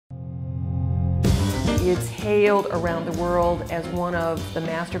It's hailed around the world as one of the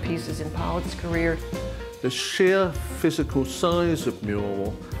masterpieces in Pollock's career. The sheer physical size of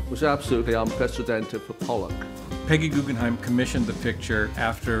Mural was absolutely unprecedented for Pollock. Peggy Guggenheim commissioned the picture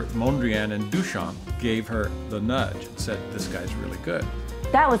after Mondrian and Duchamp gave her the nudge and said, this guy's really good.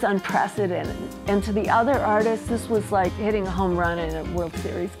 That was unprecedented. And to the other artists, this was like hitting a home run in a World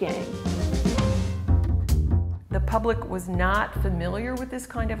Series game. The public was not familiar with this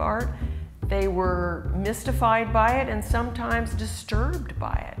kind of art. They were mystified by it and sometimes disturbed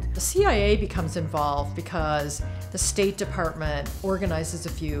by it. The CIA becomes involved because the State Department organizes a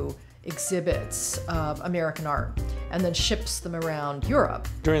few exhibits of American art and then ships them around Europe.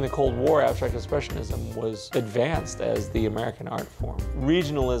 During the Cold War, abstract expressionism was advanced as the American art form.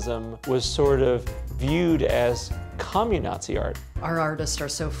 Regionalism was sort of viewed as communist art. Our artists are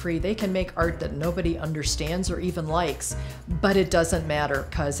so free, they can make art that nobody understands or even likes, but it doesn't matter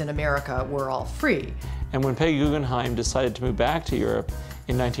because in America we're all free. And when Peggy Guggenheim decided to move back to Europe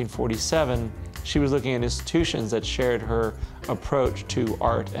in 1947, she was looking at institutions that shared her approach to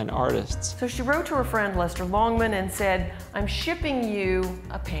art and artists. So she wrote to her friend Lester Longman and said, I'm shipping you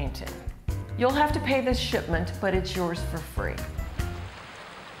a painting. You'll have to pay this shipment, but it's yours for free.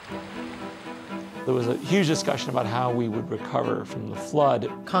 There was a huge discussion about how we would recover from the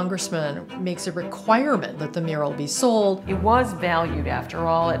flood. Congressman makes a requirement that the mural be sold. It was valued, after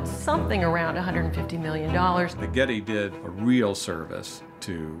all, at something around $150 million. The Getty did a real service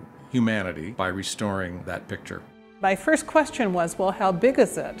to humanity by restoring that picture. My first question was, well, how big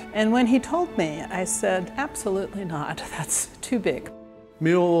is it? And when he told me, I said, absolutely not. That's too big.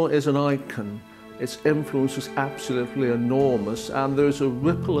 Mural is an icon. Its influence is absolutely enormous, and there's a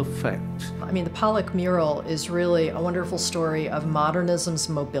ripple effect. I mean, the Pollock mural is really a wonderful story of modernism's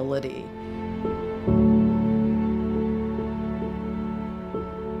mobility.